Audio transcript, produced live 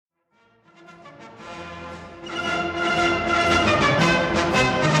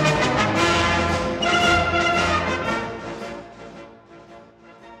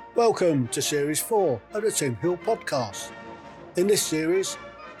Welcome to Series 4 of the Tim Heale podcast. In this series,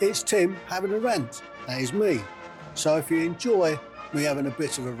 it's Tim having a rant. That is me. So if you enjoy me having a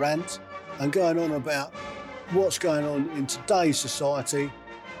bit of a rant and going on about what's going on in today's society,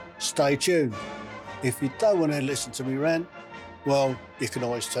 stay tuned. If you don't want to listen to me rant, well, you can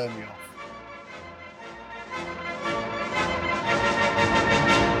always turn me off.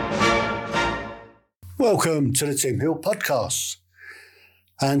 Welcome to the Tim Heale podcast.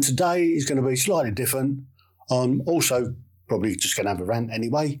 And today is going to be slightly different. I'm also probably just going to have a rant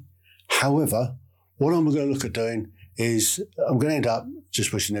anyway. However, what I'm going to look at doing is I'm going to end up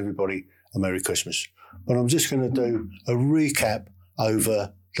just wishing everybody a Merry Christmas. But I'm just going to do a recap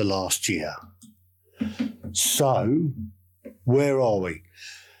over the last year. So, where are we?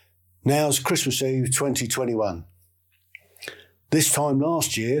 Now's Christmas Eve 2021. This time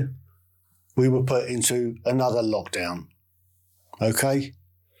last year, we were put into another lockdown. Okay?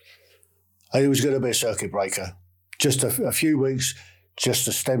 And it was going to be a circuit breaker. Just a few weeks just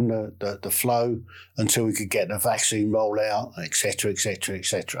to stem the flow until we could get the vaccine roll out, etc., etc.,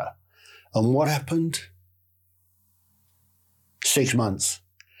 etc. And what happened? 6 months.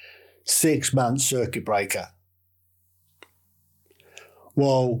 6 months circuit breaker.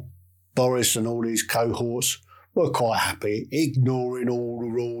 While Boris and all these cohorts were quite happy, ignoring all the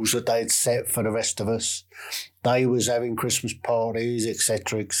rules that they'd set for the rest of us. They was having Christmas parties,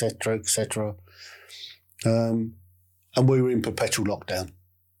 etc., etc., etc. And we were in perpetual lockdown.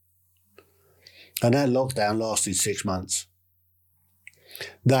 And that lockdown lasted 6 months.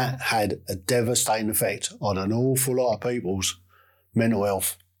 That had a devastating effect on an awful lot of people's mental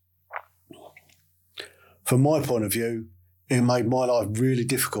health. From my point of view, it made my life really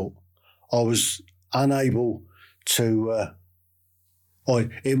difficult. I was unable to,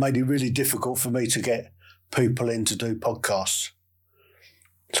 it made it really difficult for me to get people in to do podcasts.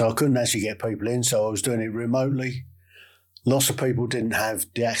 So I couldn't actually get people in, so I was doing it remotely. Lots of people didn't have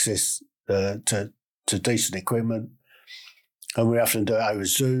the access to decent equipment, and we were having to do it over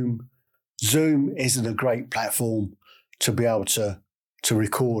Zoom. Zoom isn't a great platform to be able to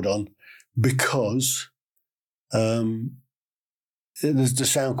record on because the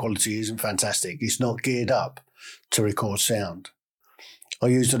sound quality isn't fantastic. It's not geared up to record sound. I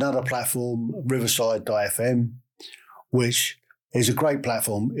used another platform, Riverside.fm, which is a great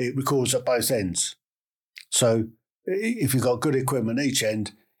platform. It records at both ends. So if you've got good equipment each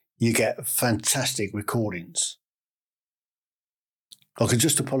end, you get fantastic recordings. I could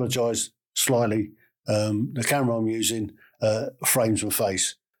just apologise slightly. The camera I'm using frames my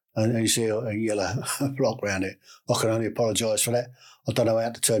face, and you see a yellow block around it. I can only apologise for that. I don't know how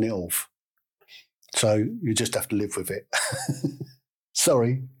to turn it off. So you just have to live with it.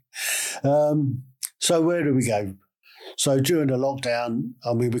 Sorry. So where do we go? So during the lockdown,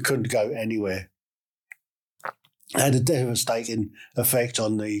 we couldn't go anywhere. It had a devastating effect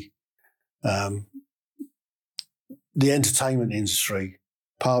on the entertainment industry.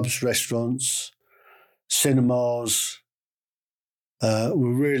 Pubs, restaurants, cinemas were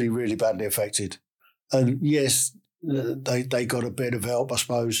really, really badly affected. And yes, they got a bit of help, I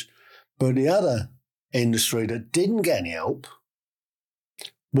suppose. But the other industry that didn't get any help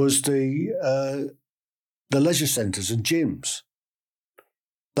was the leisure centres and gyms.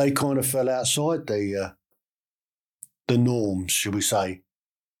 They kind of fell outside the norms, should we say.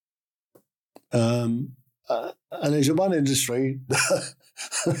 And there's one industry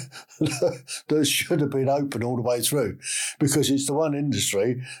that should have been open all the way through, because it's the one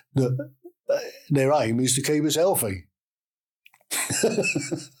industry that their aim is to keep us healthy.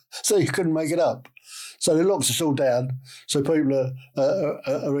 So you couldn't make it up. So they locked us all down. So people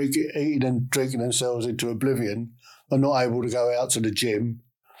are eating and drinking themselves into oblivion and not able to go out to the gym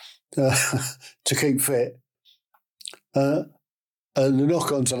to keep fit. And the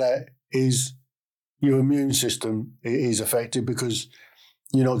knock-on to that is your immune system is affected because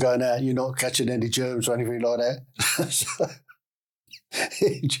you're not going out, you're not catching any germs or anything like that. So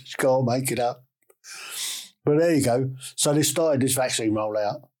you just can't make it up. But there you go. So they started this vaccine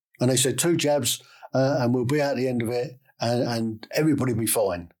rollout, and they said 2 jabs and we'll be out the end of it and everybody will be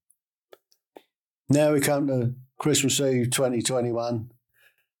fine. Now we come to Christmas Eve 2021,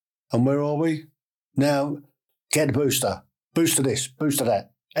 and where are we? Now get the booster. Booster this, booster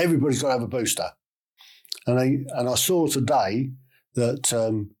that. Everybody's got to have a booster. And I saw today that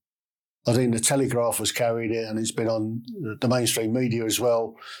I think the Telegraph has carried it, and it's been on the mainstream media as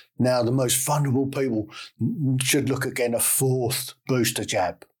well. Now the most vulnerable people should look at getting a 4th booster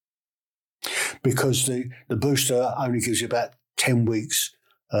jab, because the booster only gives you about 10 weeks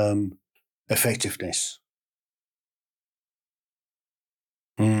effectiveness.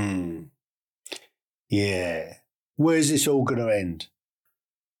 Yeah. Where's this all going to end?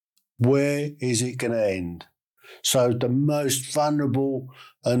 Where is it going to end? So the most vulnerable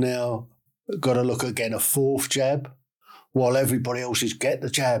are now got to look at getting a fourth jab, while everybody else is get the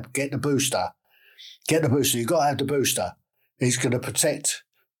jab, get the booster. Get the booster. You've got to have the booster. It's going to protect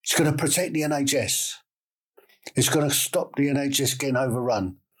the NHS. It's going to stop the NHS getting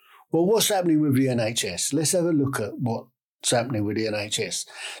overrun. Well, what's happening with the NHS? Let's have a look at what's happening with the NHS.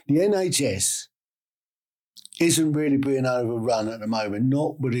 The NHS isn't really being overrun at the moment,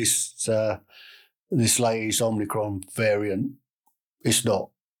 not with this latest Omicron variant. It's not.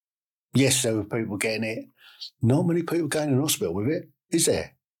 Yes, there were people getting it. Not many people going in hospital with it, is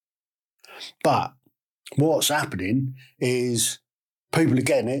there? But what's happening is people are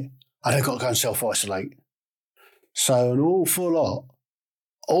getting it and they've got to go and self-isolate. So an awful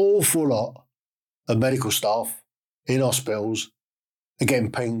lot of medical staff in hospitals are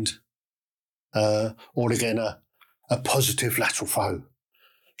getting pinged or they're getting a positive lateral flow.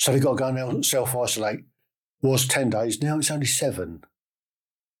 So they've got to go and self-isolate. Was 10 days, now it's only 7.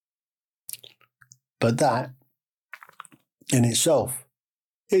 But that in itself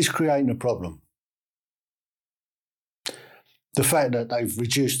is creating a problem. The fact that they've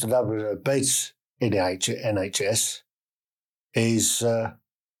reduced the number of beds in the NHS is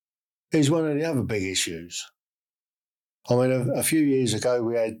one of the other big issues. I mean, a few years ago,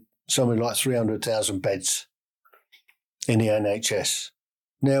 we had something like 300,000 beds in the NHS.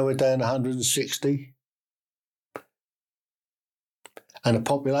 Now we're down 160. And the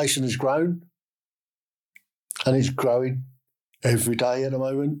population has grown. And it's growing every day at the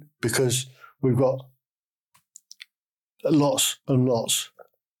moment because we've got lots and lots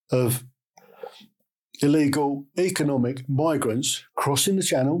of illegal economic migrants crossing the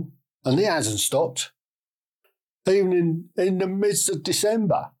channel, and it hasn't stopped. Even in the midst of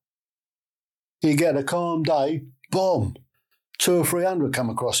December, you get a calm day, boom, 200 or 300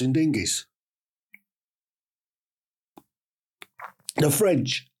 come across in dinghies. The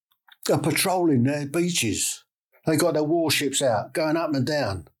French are patrolling their beaches. They got their warships out, going up and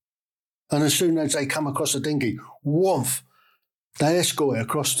down. And as soon as they come across a dinghy, woof, they escort it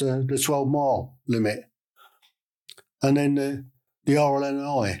across the 12-mile limit. And then the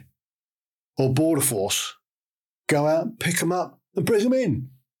RLNI or Border Force go out, pick them up and bring them in.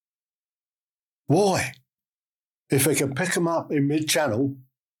 Why? If they can pick them up in mid-channel,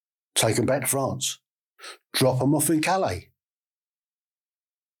 take them back to France, drop them off in Calais.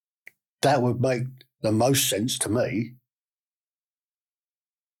 That would make the most sense to me.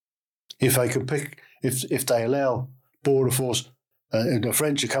 If they can if they allow Border Force and the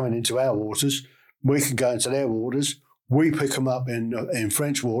French are coming into our waters, we can go into their waters. We pick them up in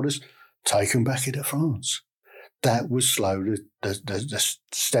French waters, take them back into France. That would slow the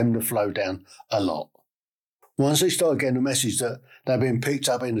stem the flow down a lot. Once they start getting the message that they're being picked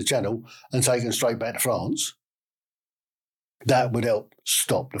up in the channel and taken straight back to France, that would help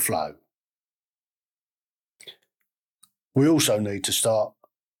stop the flow. We also need to start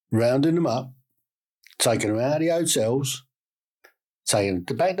rounding them up, taking them out of the hotels, taking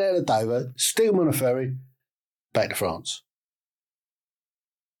them back down to Dover, stick them on a ferry, back to France.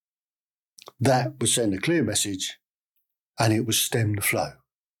 That would send a clear message and it would stem the flow.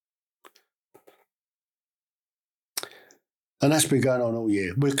 And that's been going on all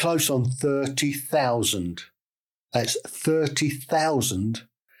year. We're close on 30,000. That's 30,000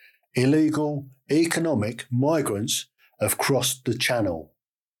 illegal economic migrants have crossed the channel.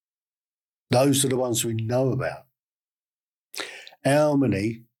 Those are the ones we know about. How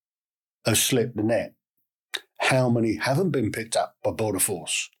many have slipped the net? How many haven't been picked up by Border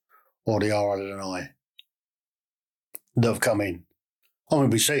Force or the RLNI that have come in? I mean,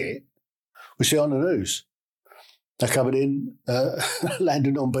 we see it. We see it on the news. They're coming in,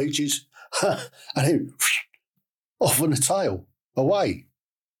 landing on beaches, and then off on the tail, away,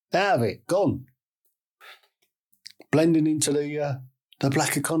 out of it, gone. Blending into the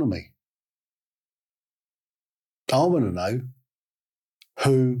black economy. I want to know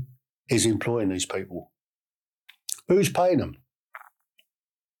who is employing these people. Who's paying them?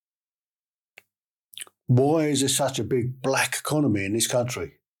 Why is there such a big black economy in this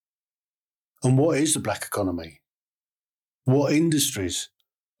country? And what is the black economy? What industries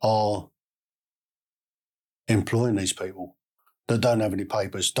are employing these people that don't have any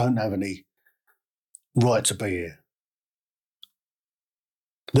papers, don't have any right to be here?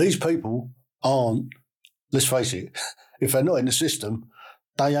 These people aren't, let's face it, if they're not in the system,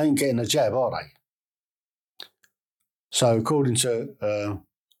 they ain't getting a jab, are they? So according to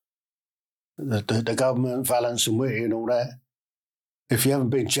the government, Valence and Whitty and all that, if you haven't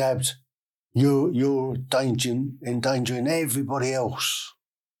been jabbed, you're endangering everybody else.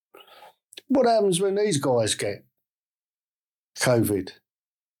 What happens when these guys get COVID?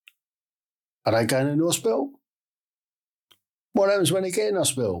 Are they going into hospital? What happens when they get in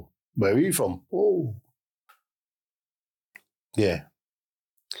hospital? Where are you from? Oh, yeah.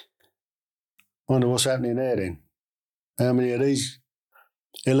 Wonder what's happening there then. How many of these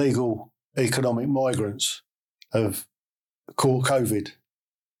illegal economic migrants have caught COVID?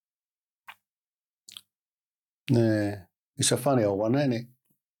 Yeah, it's a funny old one, isn't it?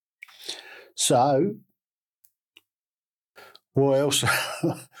 So, what else?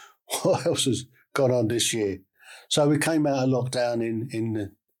 What else has gone on this year? So we came out of lockdown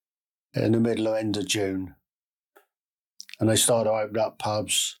in the middle or end of June, and they started to open up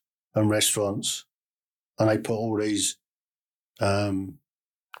pubs and restaurants, and they put all these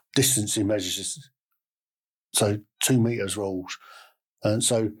distancing measures, so 2 meters rules, and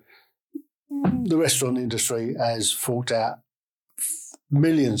so the restaurant industry has forked out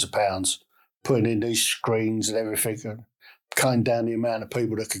millions of pounds putting in these screens and everything, cutting down the amount of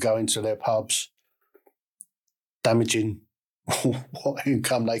people that could go into their pubs, damaging what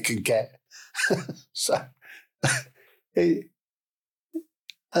income they could get. So, and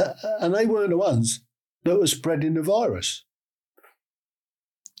they weren't the ones that were spreading the virus.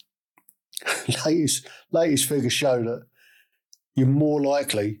 Latest figures show that you're more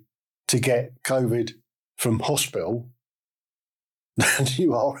likely to get COVID from hospital than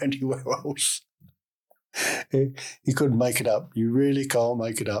you are anywhere else. You couldn't make it up. You really can't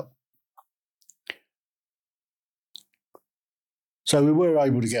make it up. So we were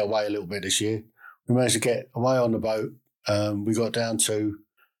able to get away a little bit this year. We managed to get away on the boat. We got down to,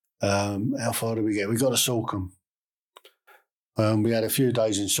 how far did we get? We got to Salcombe. We had a few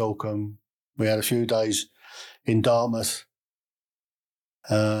days in Salcombe. We had a few days in Dartmouth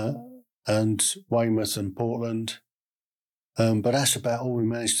and Weymouth and Portland. But that's about all we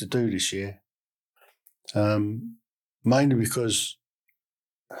managed to do this year. Mainly because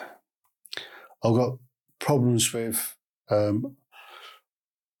I've got problems with my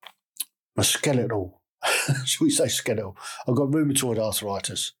skeletal, shall we say skeletal? I've got rheumatoid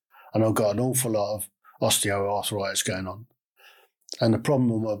arthritis and I've got an awful lot of osteoarthritis going on. And the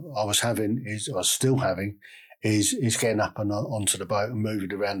problem I was still having, is getting up and onto the boat and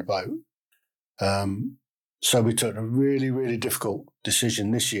moving around the boat. So we took a really, really difficult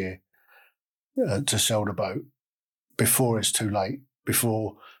decision this year to sell the boat before it's too late,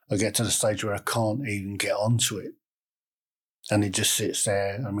 before I get to the stage where I can't even get onto it. And it just sits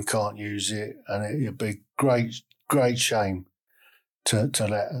there and we can't use it. And it'd be great, great shame to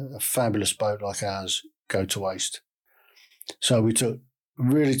let a fabulous boat like ours go to waste. So we took a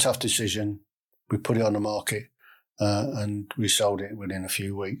really tough decision. We put it on the market and we sold it within a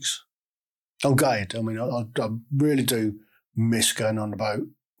few weeks. I'm gutted. I mean, I really do miss going on the boat.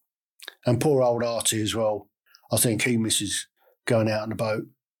 And poor old Artie as well. I think he misses going out on the boat.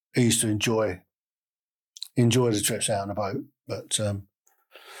 He used to enjoy the trips out on the boat. But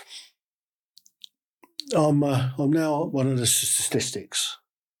I'm now one of the statistics.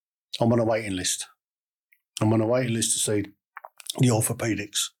 I'm on a waiting list. I'm on a waiting list to see the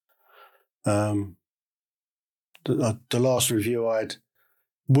orthopaedics. The last review I had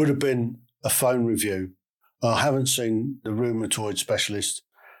would have been a phone review. I haven't seen the rheumatoid specialist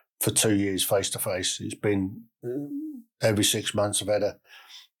for 2 years face to face. It's been every 6 months I've had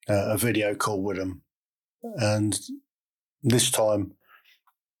a video call with them. And this time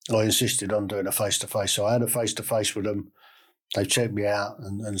I insisted on doing a face to face. So I had a face to face with them. They checked me out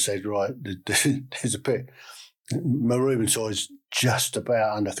and said, right, there's a bit, my rheumatoid's just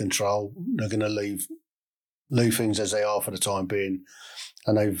about under control. They're going to leave things as they are for the time being.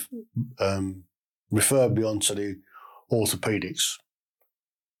 And they've referred me on to the orthopaedics.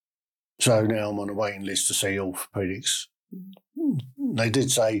 So now I'm on a waiting list to see orthopaedics. They did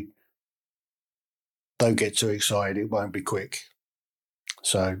say, don't get too excited, it won't be quick.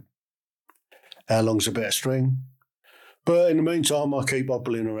 So how long's a bit of string? But in the meantime, I keep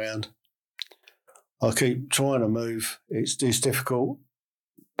hobbling around. I keep trying to move. It's difficult,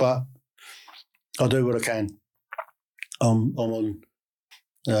 but I do what I can. I'm on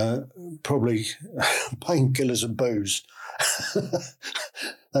probably painkillers and booze.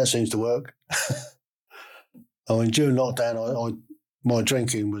 That seems to work. I mean, during lockdown, my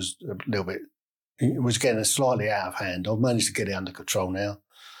drinking was a little bit, it was getting slightly out of hand. I've managed to get it under control now.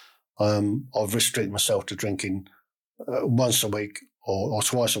 I've restricted myself to drinking once a week or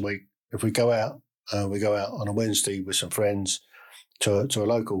twice a week. If we go out on a Wednesday with some friends to a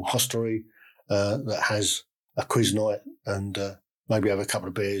local hostelry that has a quiz night, and maybe have a couple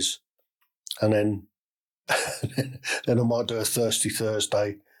of beers, and then then I might do a thirsty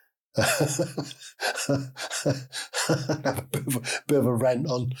Thursday. Have a bit of a rant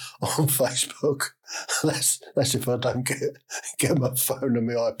on Facebook. That's if I don't get my phone and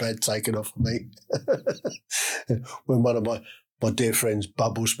my iPad taken off of me. When one of my dear friends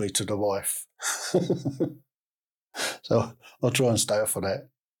bubbles me to the wife. So I'll try and stay off of that.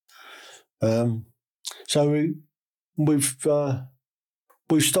 So we've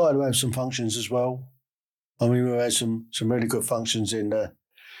started to have some functions as well. I mean, we've had some really good functions in the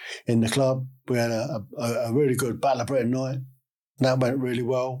club. We had a really good Battle of Britain night. That went really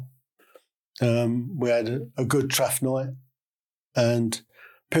well. We had a good Traff night and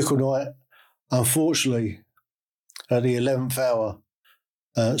Pickle night. Unfortunately, at the 11th hour,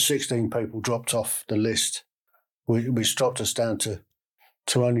 16 people dropped off the list, which dropped us down to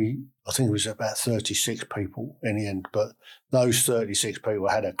only, I think it was about 36 people in the end. But those 36 people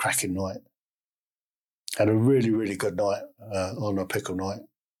had a cracking night. Had a really, really good night on a Pickle night.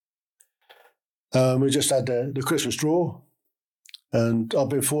 We just had the Christmas draw, and I've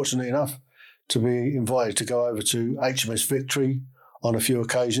been fortunate enough to be invited to go over to HMS Victory on a few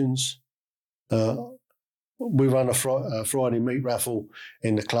occasions. We run a Friday meat raffle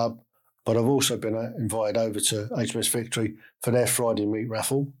in the club, but I've also been invited over to HMS Victory for their Friday meat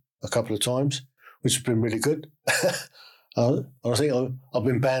raffle a couple of times, which has been really good. I think I've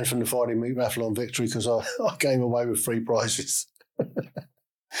been banned from the Friday meat raffle on Victory because I came away with 3 prizes,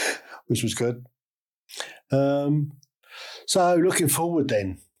 which was good. So looking forward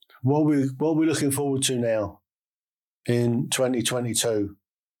then, what we're looking forward to now in 2022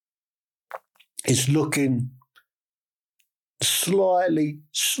 is looking slightly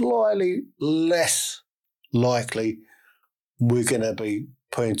less likely we're going to be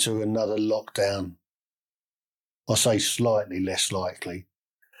put into another lockdown. I say slightly less likely.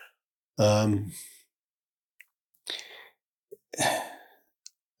 All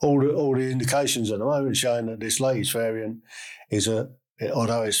the indications at the moment showing that this latest variant is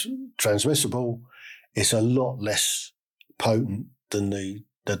although it's transmissible, it's a lot less potent than the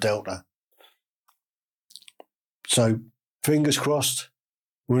Delta. So fingers crossed,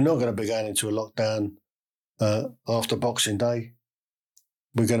 we're not going to be going into a lockdown after Boxing Day.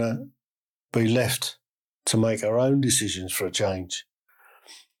 We're going to be left to make our own decisions for a change.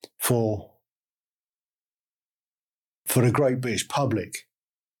 For the great British public,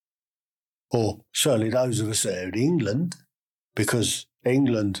 or certainly those of us that are in England, because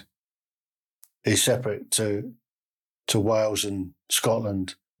England is separate to Wales and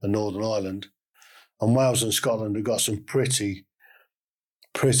Scotland and Northern Ireland, and Wales and Scotland have got some pretty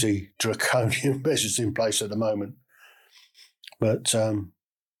draconian measures in place at the moment. But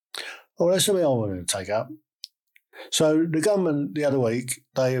that's something I wanted to take up. So the government the other week,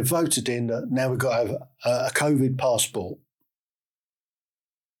 they have voted in that now we've got to have a COVID passport.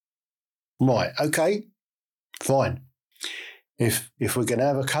 Right, okay, fine. If we're going to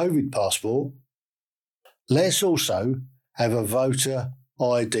have a COVID passport, let's also have a voter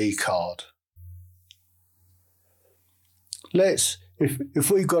ID card. If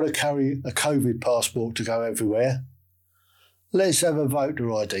we've got to carry a COVID passport to go everywhere, let's have a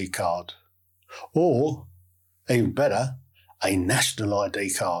voter ID card. Or, even better, a national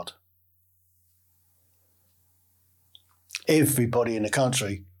ID card. Everybody in the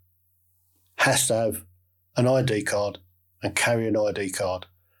country has to have an ID card and carry an ID card.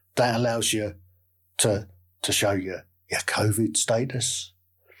 That allows you to show your COVID status.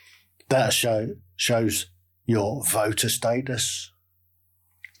 That shows your voter status.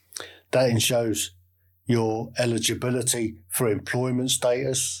 That shows your eligibility for employment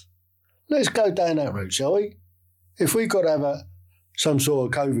status. Let's go down that route, shall we? If we've got to have some sort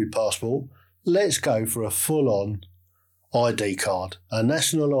of COVID passport, let's go for a full-on ID card, a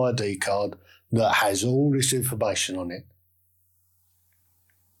national ID card that has all this information on it.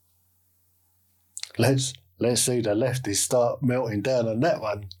 Let's see the leftists start melting down on that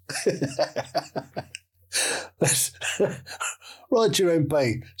one. Let's write to your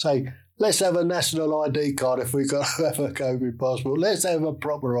MP, say, let's have a national ID card if we've got to have a COVID passport. Let's have a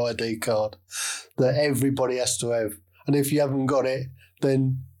proper ID card that everybody has to have. And if you haven't got it,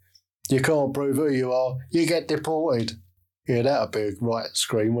 then you can't prove who you are. You get deported. Yeah, that would be a right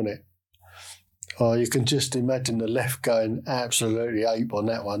scream, wouldn't it? Oh, you can just imagine the left going absolutely ape on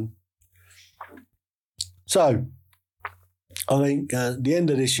that one. So, I think the end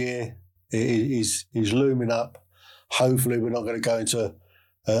of this year is looming up. Hopefully we're not going to go into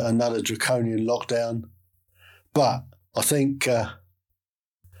another draconian lockdown. But I think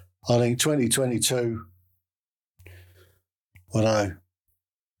 2022 I know.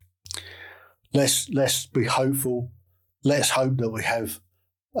 Let's be hopeful. Let's hope that we have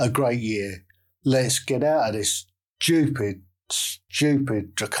a great year. Let's get out of this stupid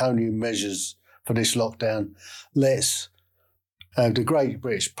draconian measures for this lockdown. Let's have the great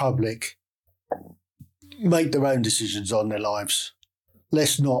British public make their own decisions on their lives.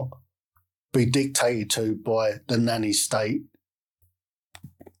 Let's not be dictated to by the nanny state.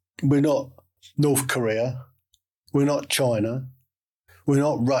 We're not North Korea. We're not China. We're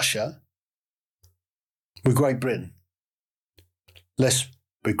not Russia. We're Great Britain. Let's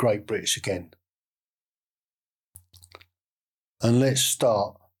be Great British again. And let's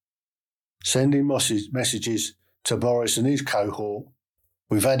start sending messages to Boris and his cohort.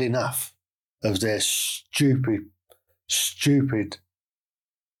 We've had enough of their stupid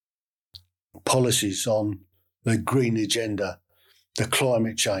policies on the green agenda, the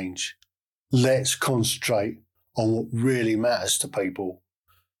climate change. Let's concentrate on what really matters to people,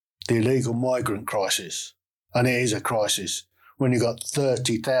 the illegal migrant crisis. And it is a crisis. When you've got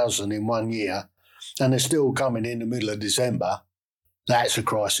 30,000 in 1 year and they're still coming in the middle of December, that's a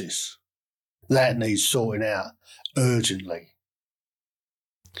crisis. That needs sorting out urgently.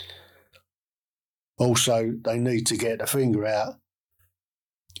 Also, they need to get the finger out,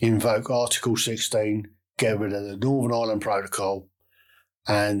 invoke Article 16, get rid of the Northern Ireland Protocol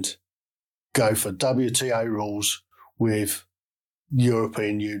and go for WTO rules with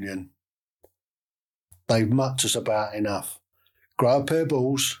European Union. They've mucked us about enough. Grow a pair of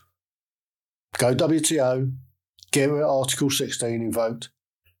balls, go WTO, get rid of Article 16 invoked,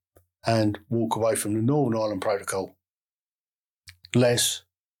 and walk away from the Northern Ireland Protocol. Let's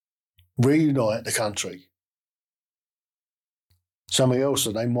reunite the country. Something else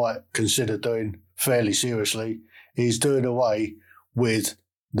that they might consider doing fairly seriously is doing away with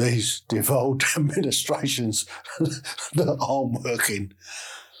these devolved administrations that aren't working.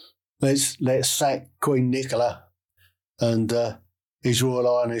 Let's sack Queen Nicola and His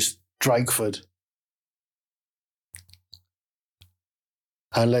Royal Highness Drakeford.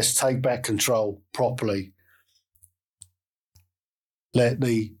 And let's take back control properly. Let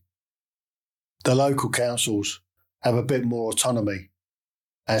the local councils have a bit more autonomy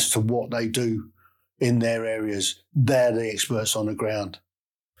as to what they do in their areas. They're the experts on the ground.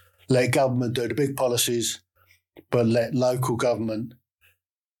 Let government do the big policies, but let local government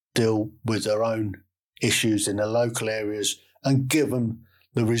deal with their own issues in the local areas and give them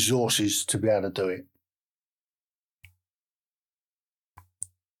the resources to be able to do it.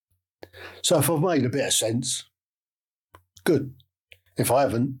 So if I've made a bit of sense, good. If I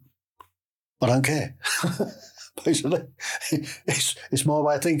haven't, I don't care. Basically, it's my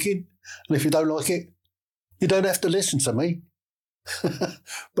way of thinking. And if you don't like it, you don't have to listen to me.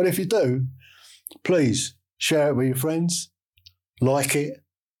 But if you do, please share it with your friends, like it,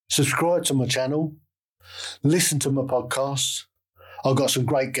 subscribe to my channel, listen to my podcasts. I've got some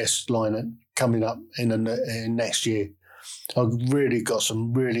great guests coming up in next year. I've really got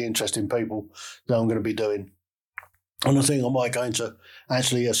some really interesting people that I'm going to be doing. And I think I might go into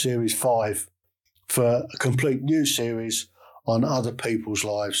actually a series 5 for a complete new series on other people's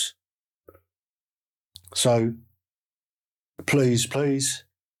lives. So please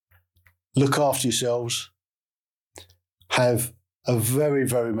look after yourselves. Have a very,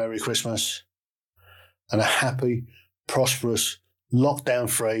 very Merry Christmas and a happy, prosperous,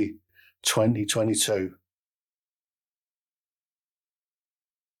 lockdown-free 2022.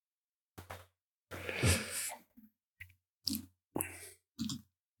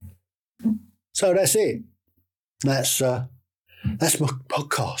 So that's it. That's my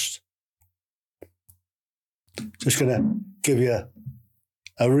podcast. Just going to give you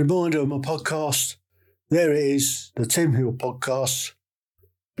a reminder of my podcast. There it is, the Tim Heale podcast.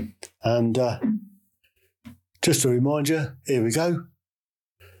 And just to remind you, here we go.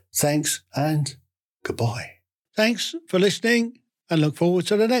 Thanks and goodbye. Thanks for listening and look forward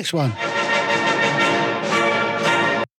to the next one.